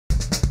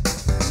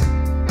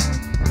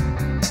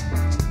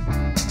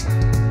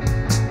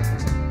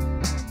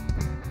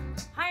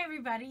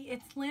everybody,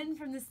 it's Lynn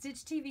from the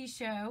Stitch TV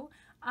show.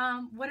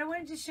 What I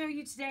wanted to show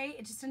you today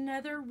is just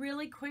another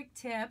really quick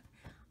tip.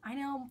 I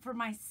know for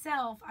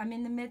myself, I'm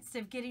in the midst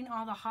of getting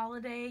all the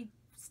holiday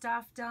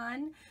stuff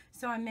done,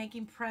 so I'm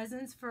making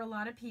presents for a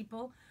lot of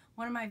people.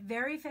 One of my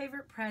very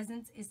favorite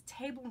presents is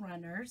table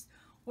runners,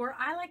 or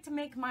I like to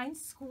make mine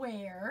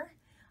square.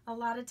 A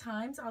lot of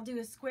times I'll do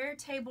a square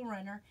table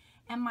runner,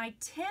 and my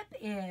tip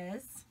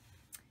is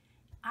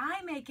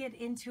I make it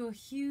into a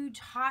huge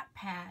hot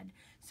pad.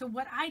 So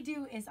what I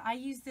do is I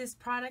use this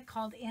product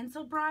called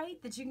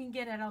Bright that you can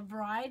get at a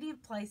variety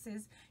of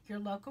places, your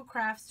local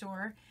craft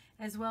store,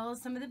 as well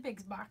as some of the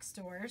big box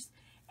stores.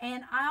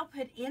 And I'll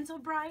put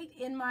Bright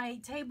in my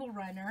table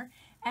runner,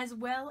 as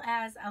well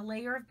as a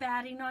layer of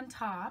batting on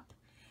top.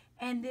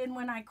 And then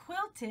when I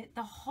quilt it,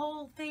 the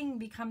whole thing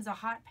becomes a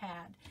hot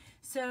pad.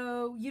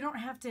 So you don't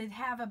have to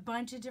have a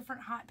bunch of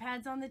different hot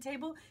pads on the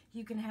table.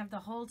 You can have the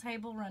whole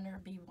table runner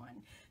be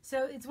one.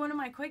 So it's one of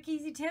my quick,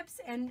 easy tips,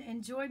 and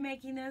enjoy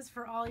making those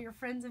for all your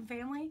friends and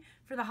family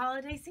for the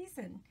holiday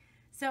season.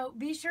 So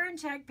be sure and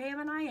check Pam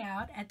and I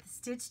out at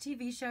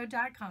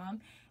thestitchtvshow.com,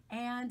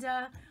 and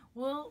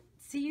we'll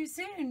see you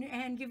soon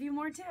and give you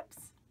more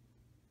tips.